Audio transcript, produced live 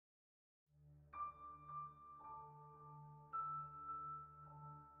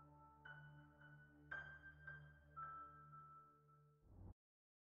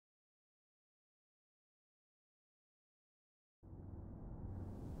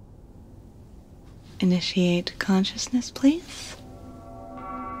initiate consciousness, please?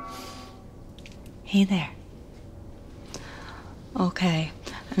 Hey there. Okay,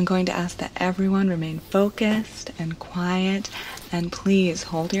 I'm going to ask that everyone remain focused and quiet, and please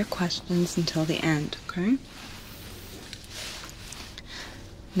hold your questions until the end, okay?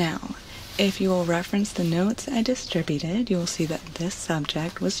 Now, if you will reference the notes I distributed, you will see that this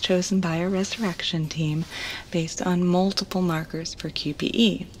subject was chosen by our resurrection team based on multiple markers for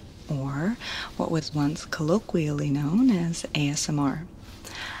QPE, or what was once colloquially known as ASMR.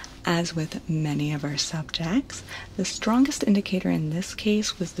 As with many of our subjects, the strongest indicator in this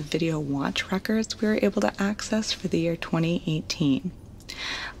case was the video watch records we were able to access for the year 2018.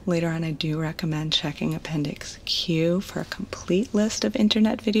 Later on, I do recommend checking Appendix Q for a complete list of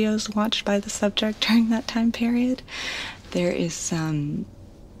internet videos watched by the subject during that time period. There is some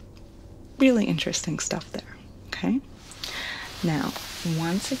really interesting stuff there, okay? Now,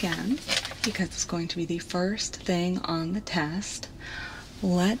 once again, because it's going to be the first thing on the test,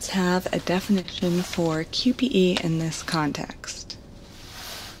 let's have a definition for QPE in this context.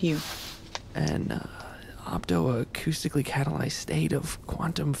 You. An optoacoustically catalyzed state of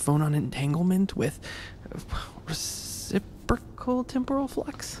quantum phonon entanglement with reciprocal temporal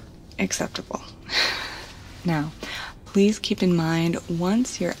flux. Acceptable. Now, please keep in mind,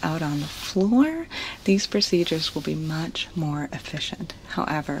 once you're out on the floor, these procedures will be much more efficient.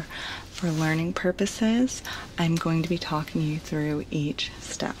 However, for learning purposes, I'm going to be talking you through each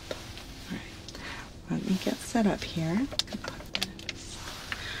step. All right, let me get set up here. Put this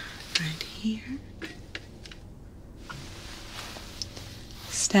right here.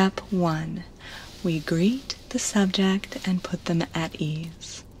 Step 1. We greet the subject and put them at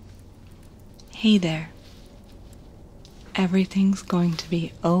ease. Hey there. Everything's going to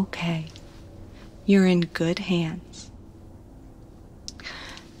be okay. You're in good hands.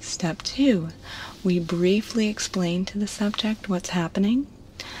 Step 2, we briefly explain to the subject what's happening.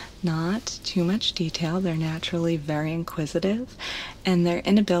 Not too much detail. They're naturally very inquisitive, and their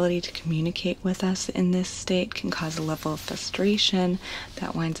inability to communicate with us in this state can cause a level of frustration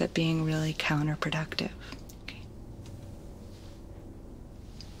that winds up being really counterproductive. Okay.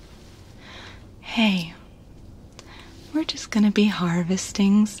 Hey, we're just going to be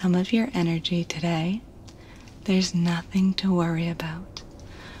harvesting some of your energy today. There's nothing to worry about.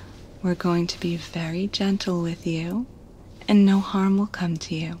 We're going to be very gentle with you, and no harm will come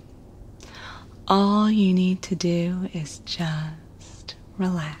to you. All you need to do is just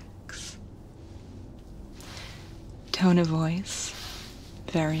relax. Tone of voice,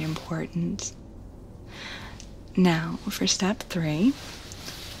 very important. Now, for step 3,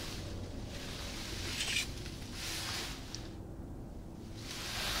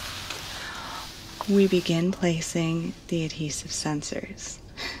 we begin placing the adhesive sensors.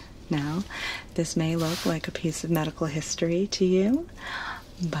 Now, this may look like a piece of medical history to you,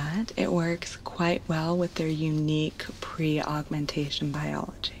 but it works quite well with their unique pre-augmentation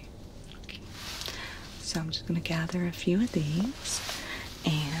biology. Okay. So I'm just going to gather a few of these,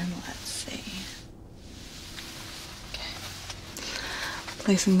 and let's see. Okay.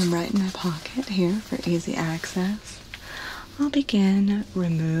 Placing them right in my pocket here for easy access. I'll begin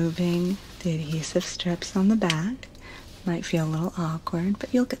removing the adhesive strips on the back. Might feel a little awkward,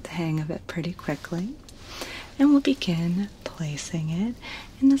 but you'll get the hang of it pretty quickly. And we'll begin placing it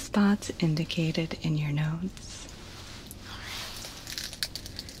in the spots indicated in your notes.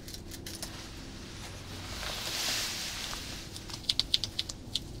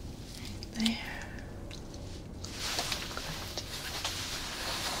 Right there. Good.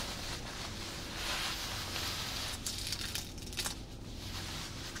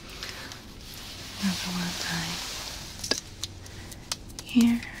 Another one time.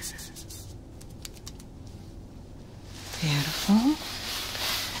 Here. Beautiful. Right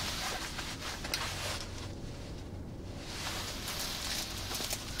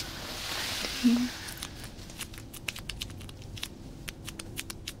here.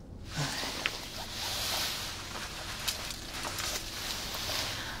 Good.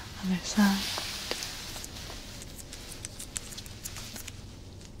 Other side.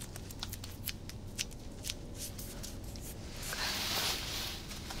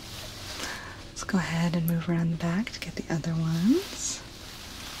 Go ahead and move around the back to get the other ones.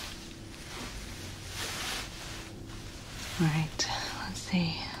 Alright, let's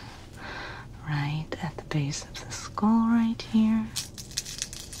see. Right at the base of the skull right here.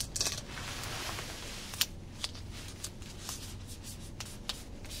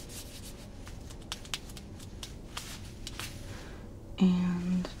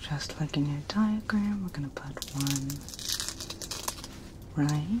 And just like in your diagram, we're going to put one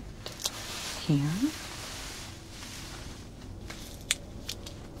right here.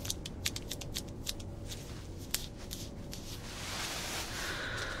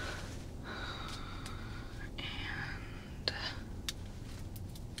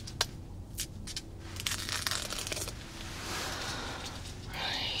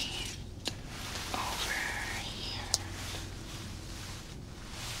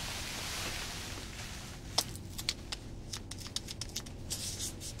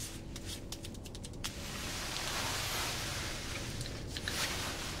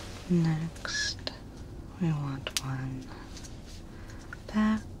 Next, we want one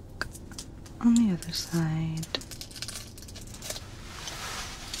back on the other side.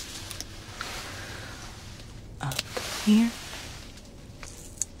 Up here.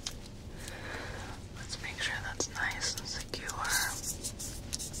 Let's make sure that's nice and secure.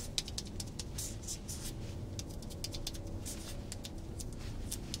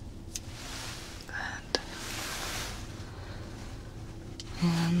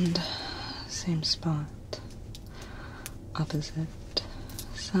 And same spot, opposite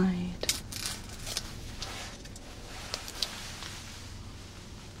side.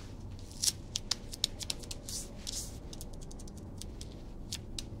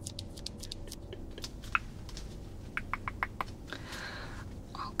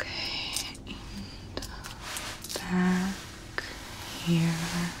 Okay, and back here.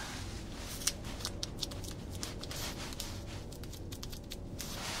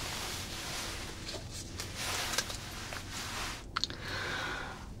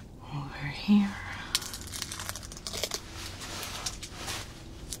 Here.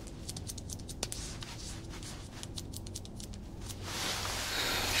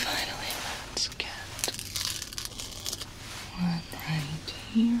 Finally, let's get one right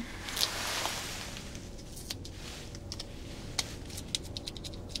here.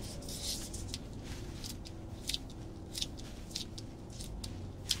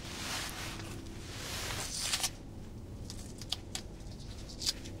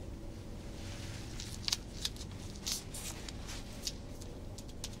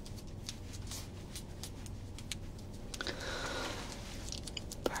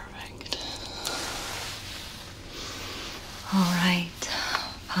 All right,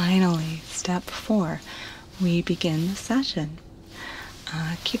 finally, step 4, we begin the session.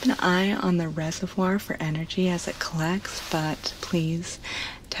 Keep an eye on the reservoir for energy as it collects, but please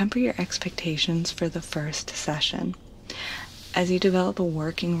temper your expectations for the first session. As you develop a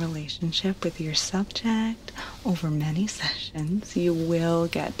working relationship with your subject over many sessions, you will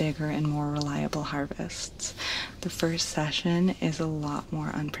get bigger and more reliable harvests. The first session is a lot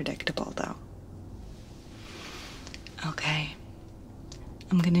more unpredictable, though. Okay,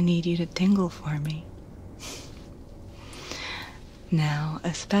 I'm gonna need you to tingle for me. Now,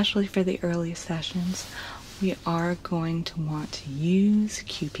 especially for the early sessions, we are going to want to use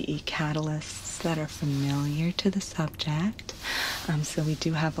QPE catalysts that are familiar to the subject. So we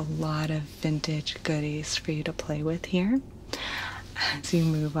do have a lot of vintage goodies for you to play with here. As you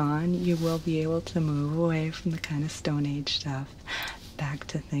move on, you will be able to move away from the kind of Stone Age stuff back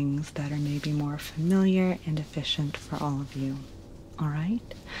to things that are maybe more familiar and efficient for all of you. All right?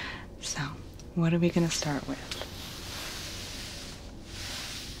 So, what are we going to start with?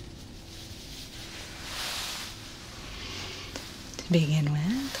 To begin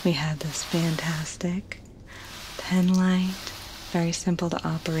with, we have this fantastic pen light, very simple to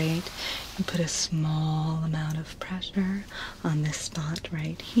operate. You put a small amount of pressure on this spot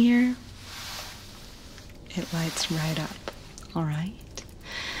right here. It lights right up, all right?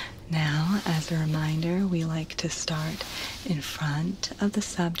 Now, as a reminder, we like to start in front of the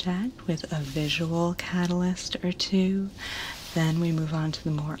subject with a visual catalyst or two. Then we move on to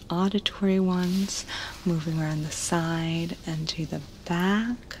the more auditory ones, moving around the side and to the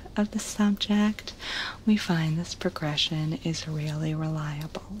back of the subject. We find this progression is really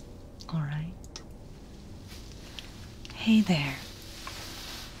reliable. All right. Hey there.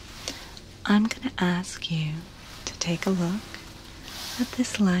 I'm going to ask you to take a look at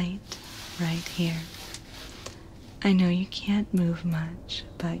this light right here. I know you can't move much,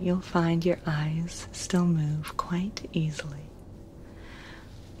 but you'll find your eyes still move quite easily.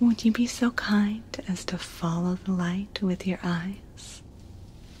 Would you be so kind as to follow the light with your eyes?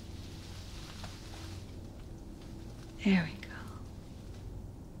 There we go.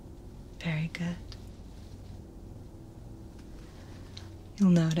 Very good.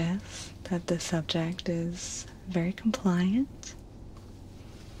 You'll notice that the subject is very compliant.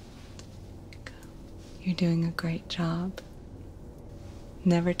 You're doing a great job.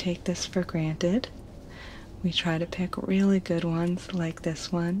 Never take this for granted. We try to pick really good ones like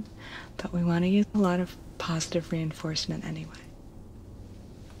this one, but we want to use a lot of positive reinforcement anyway.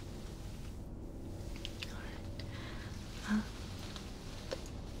 Up,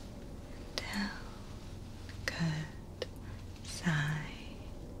 down, good, side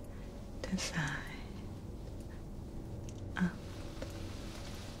to side, up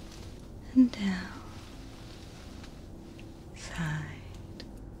and down, side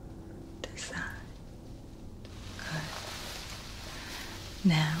to side. Good.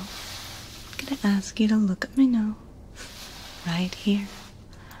 Now, I'm going to ask you to look at my nose right here.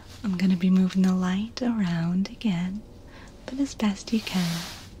 I'm going to be moving the light around again, but as best you can,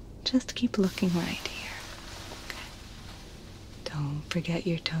 just keep looking right here. Okay. Don't forget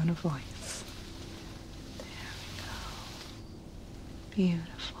your tone of voice. There we go.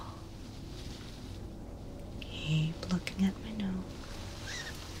 Beautiful. Keep looking at my nose.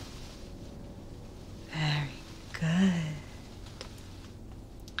 Very good.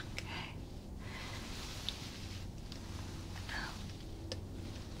 Okay. Out.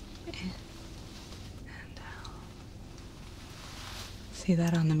 In. And out. See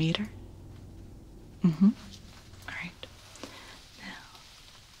that on the meter? Mm-hmm. Alright. Now,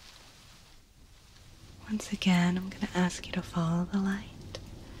 once again, I'm going to ask you to follow the light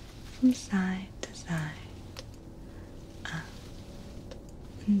from side to side. Up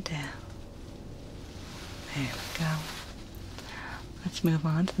and down. There we go. Let's move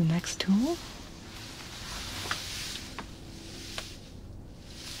on to the next tool.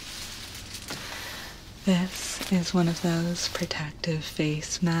 This is one of those protective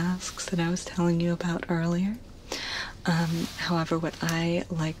face masks that I was telling you about earlier. However, what I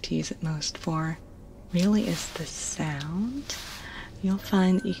like to use it most for really is the sound. You'll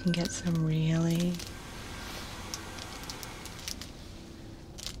find that you can get some really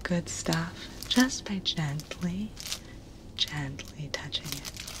good stuff just by gently touching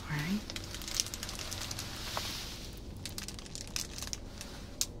it, alright?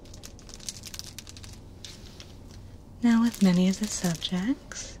 Now with many of the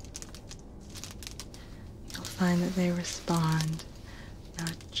subjects, you'll find that they respond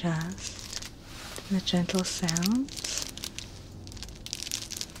not just to the gentle sounds,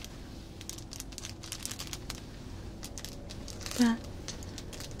 but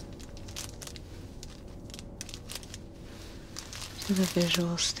to the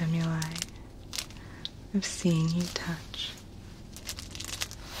visual stimuli of seeing you touch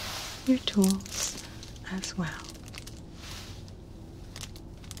your tools as well.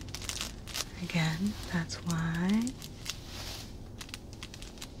 Again, that's why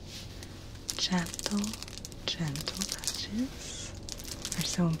gentle touches are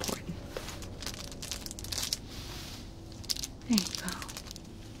so important. There you go.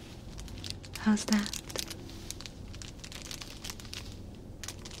 How's that?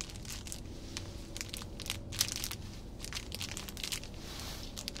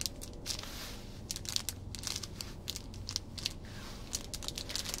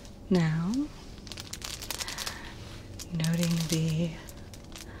 Now, noting the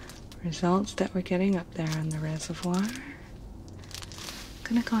results that we're getting up there on the reservoir, I'm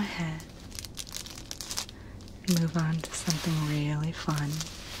going to go ahead and move on to something really fun.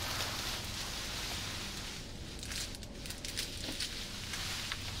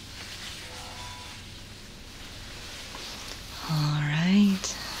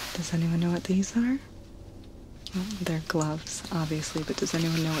 Alright, does anyone know what these are? Well, they're gloves, obviously, but does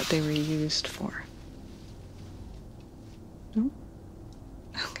anyone know what they were used for? No?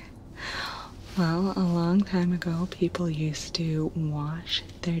 Okay. Well, a long time ago, people used to wash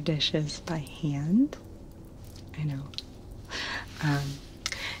their dishes by hand. I know.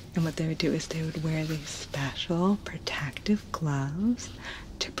 And what they would do is they would wear these special protective gloves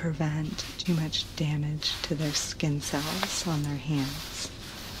to prevent too much damage to their skin cells on their hands.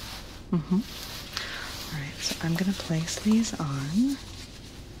 Alright, so I'm going to place these on.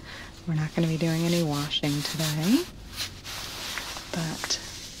 We're not going to be doing any washing today, but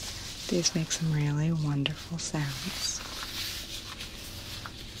these make some really wonderful sounds.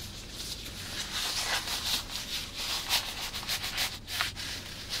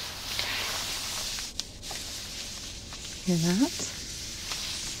 Hear that?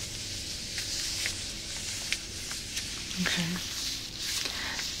 Okay.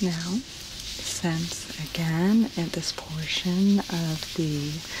 Now, since again at this portion of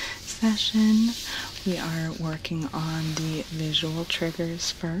the session we are working on the visual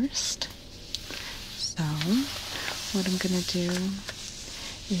triggers first, so what I'm going to do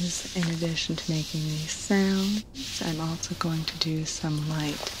is, in addition to making these sounds, I'm also going to do some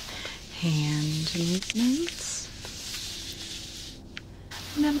light hand movements.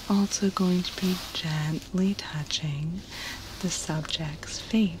 And I'm also going to be gently touching the subject's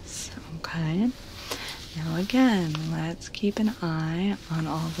face, okay? Now again, let's keep an eye on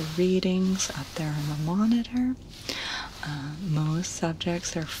all the readings up there on the monitor. Most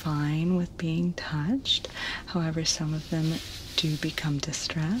subjects are fine with being touched. However, some of them do become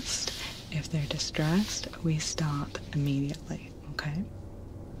distressed. If they're distressed, we stop immediately, okay?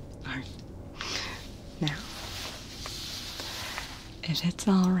 All right. Now, if it's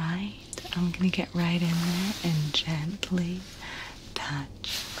all right, I'm going to get right in there and gently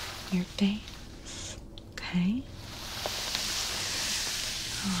touch your face, okay?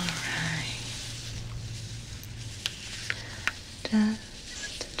 All right.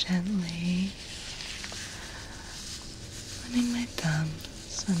 Just gently running my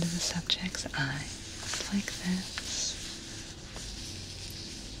thumbs under the subject's eyes like this.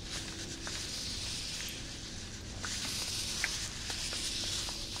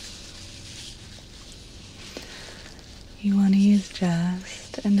 You want to use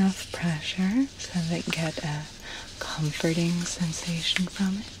just enough pressure so that you get a comforting sensation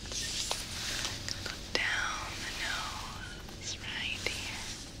from it. Go down the nose right here.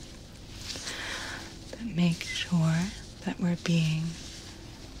 But make sure that we're being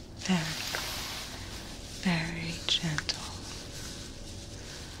very, very gentle.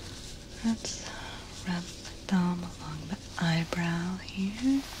 Let's rub the thumb along the eyebrow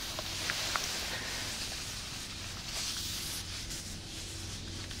here.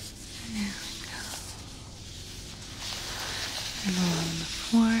 There we go. And along the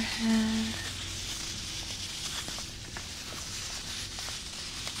forehead.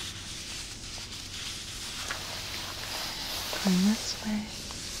 Come this way.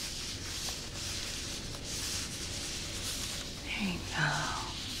 There you go.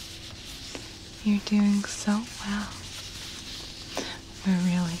 You're doing so well. We're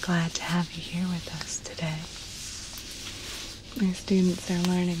really glad to have you here with us today. My students are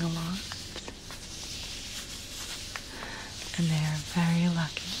learning a lot, and they are very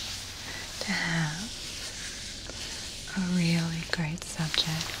lucky to have a really great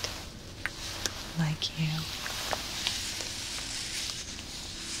subject like you.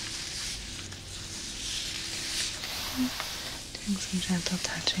 Doing some gentle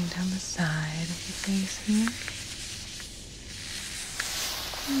touching down the side of the face here,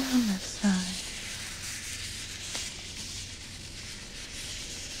 and on this side.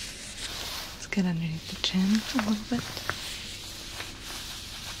 Get underneath the chin a little bit.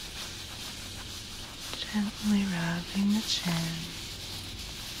 Gently rubbing the chin.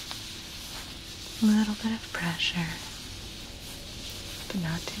 A little bit of pressure, but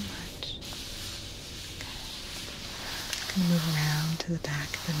not too much. Okay. I'm going to move around to the back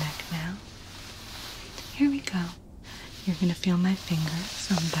of the neck now. Here we go. You're going to feel my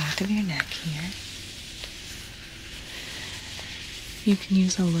fingers on the back of your neck here. You can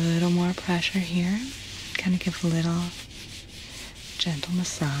use a little more pressure here, kind of give a little gentle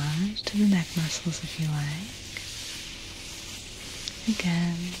massage to the neck muscles if you like.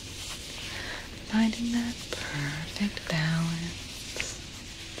 Again, finding that perfect balance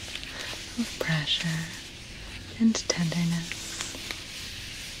of pressure and tenderness.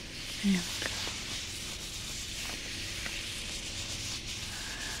 There we go.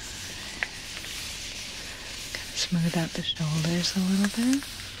 Smooth out the shoulders a little bit.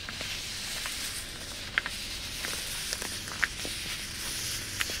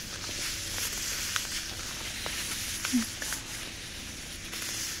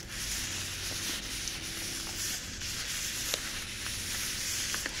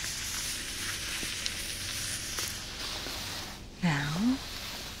 Now,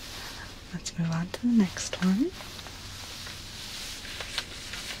 let's move on to the next one.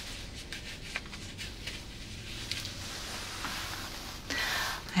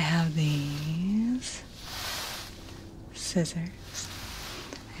 I have these scissors.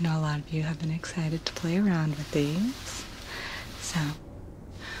 I know a lot of you have been excited to play around with these. So,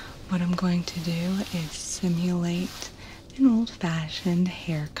 what I'm going to do is simulate an old-fashioned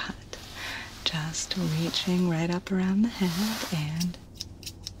haircut. Just reaching right up around the head and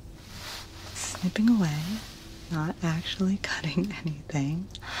snipping away. Not actually cutting anything,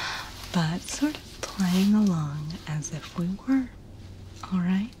 but sort of playing along as if we were.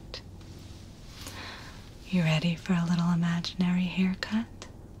 Alright? You ready for a little imaginary haircut?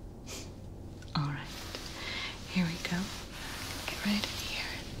 Alright. Here we go. Get right in here.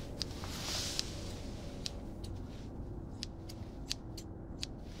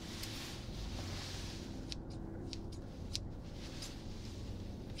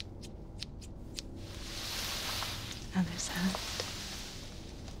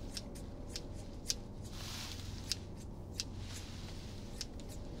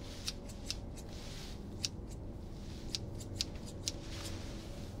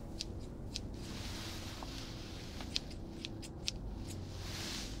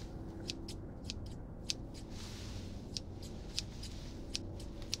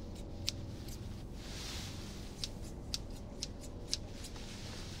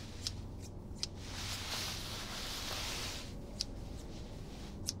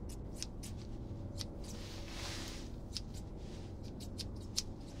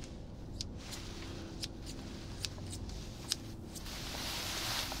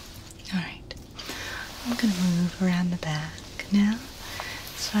 around the back now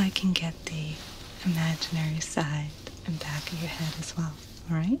so I can get the imaginary side and back of your head as well.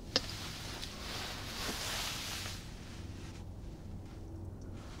 Alright?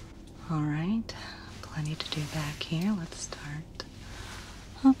 Alright, plenty to do back here. Let's start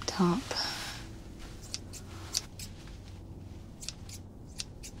up top.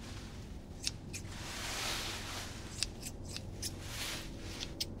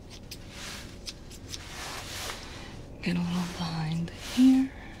 Get a little behind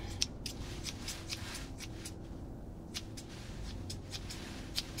here.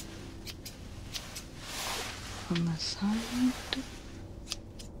 On the side.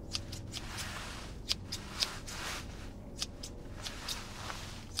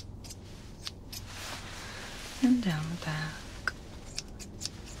 And down the back.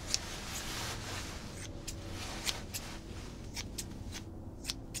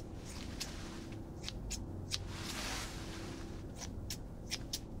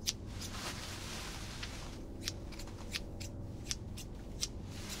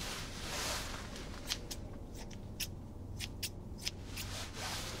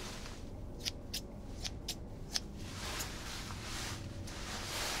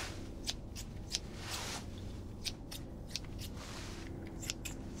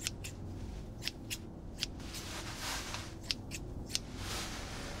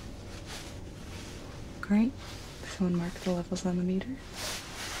 Great. Someone mark the levels on the meter.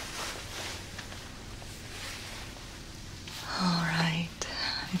 Alright.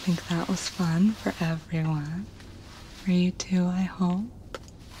 I think that was fun for everyone. For you too, I hope.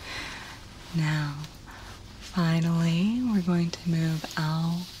 Now, finally, we're going to move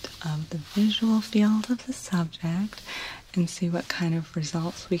out of the visual field of the subject and see what kind of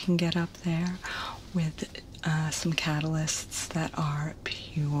results we can get up there with some catalysts that are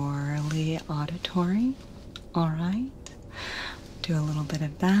purely auditory. Alright, do a little bit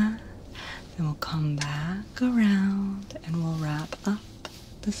of that, then we'll come back around and we'll wrap up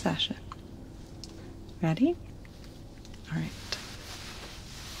the session. Ready? Alright.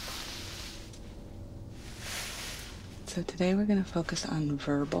 So today we're going to focus on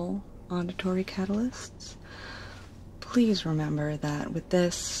verbal auditory catalysts. Please remember that with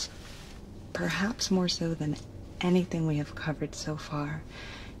this, perhaps more so than anything we have covered so far,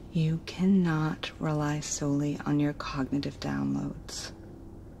 you cannot rely solely on your cognitive downloads.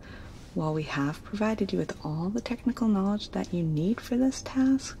 While we have provided you with all the technical knowledge that you need for this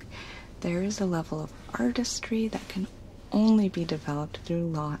task, there is a level of artistry that can only be developed through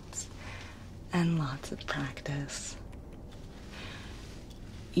lots and lots of practice.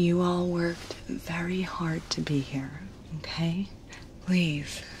 You all worked very hard to be here, okay?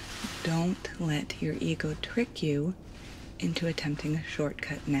 Please, don't let your ego trick you into attempting a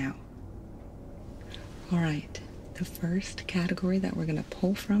shortcut now. Alright, the first category that we're going to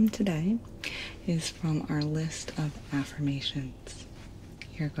pull from today is from our list of affirmations.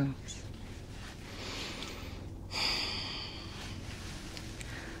 Here goes.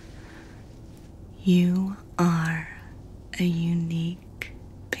 You are a unique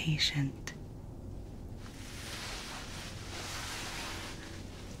patient.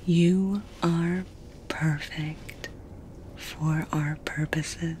 You are perfect for our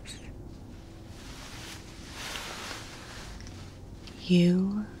purposes.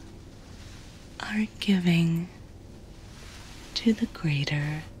 You are giving to the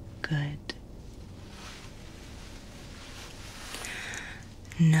greater good.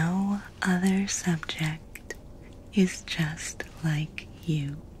 No other subject is just like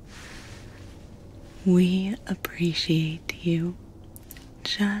you. We appreciate you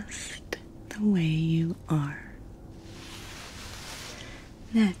just the way you are.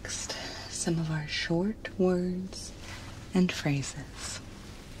 Next, some of our short words and phrases.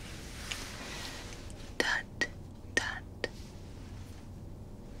 Tut, tut.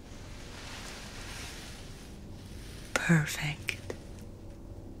 Perfect.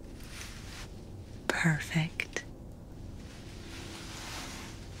 Perfect.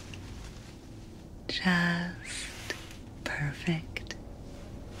 Just perfect.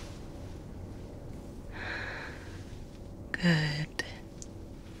 Good.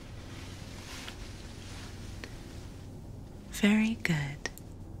 Very good.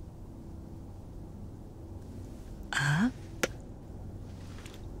 Up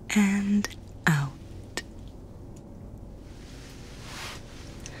and out.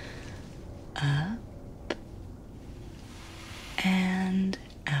 Up and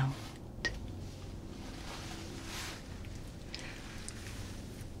out.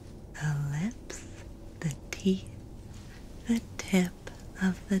 The lips, the teeth, the tip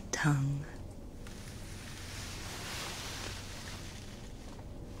of the tongue.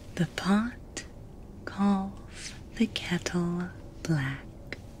 The pot calls the kettle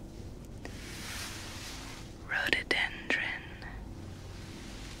black. Rhododendron,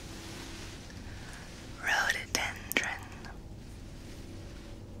 rhododendron.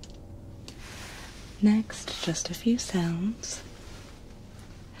 Next, just a few sounds.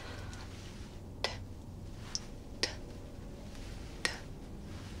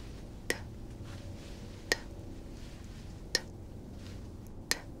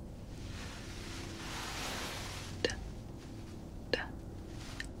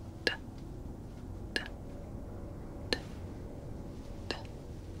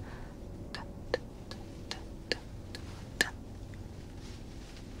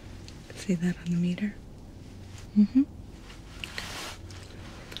 See that on the meter? Mm-hmm.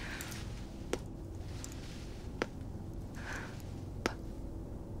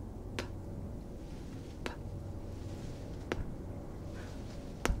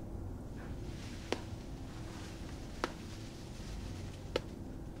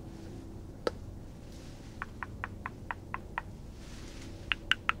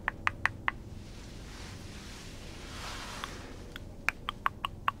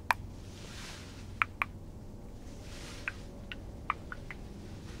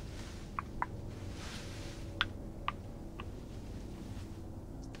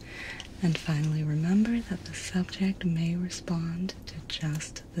 And finally, remember that the subject may respond to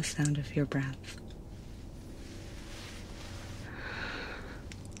just the sound of your breath.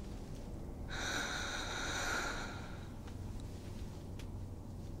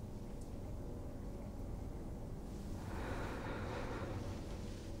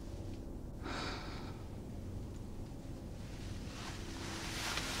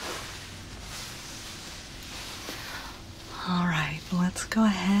 Alright, let's go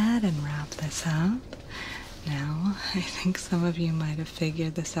ahead and wrap this up. Now, I think some of you might have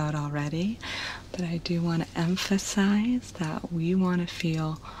figured this out already, but I do want to emphasize that we want to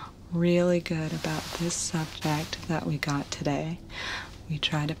feel really good about this subject that we got today. We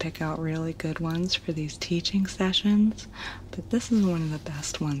try to pick out really good ones for these teaching sessions, but this is one of the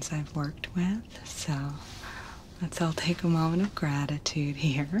best ones I've worked with, so let's all take a moment of gratitude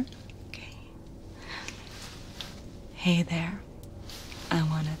here. Hey there, I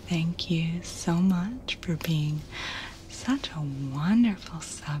want to thank you so much for being such a wonderful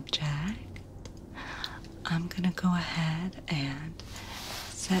subject. I'm going to go ahead and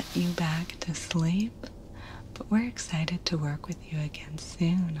set you back to sleep, but we're excited to work with you again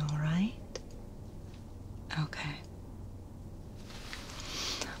soon, alright? Okay.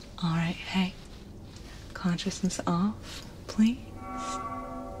 Alright, hey, consciousness off, please.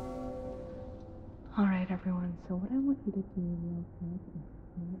 Alright everyone, so what I want you to do real quick is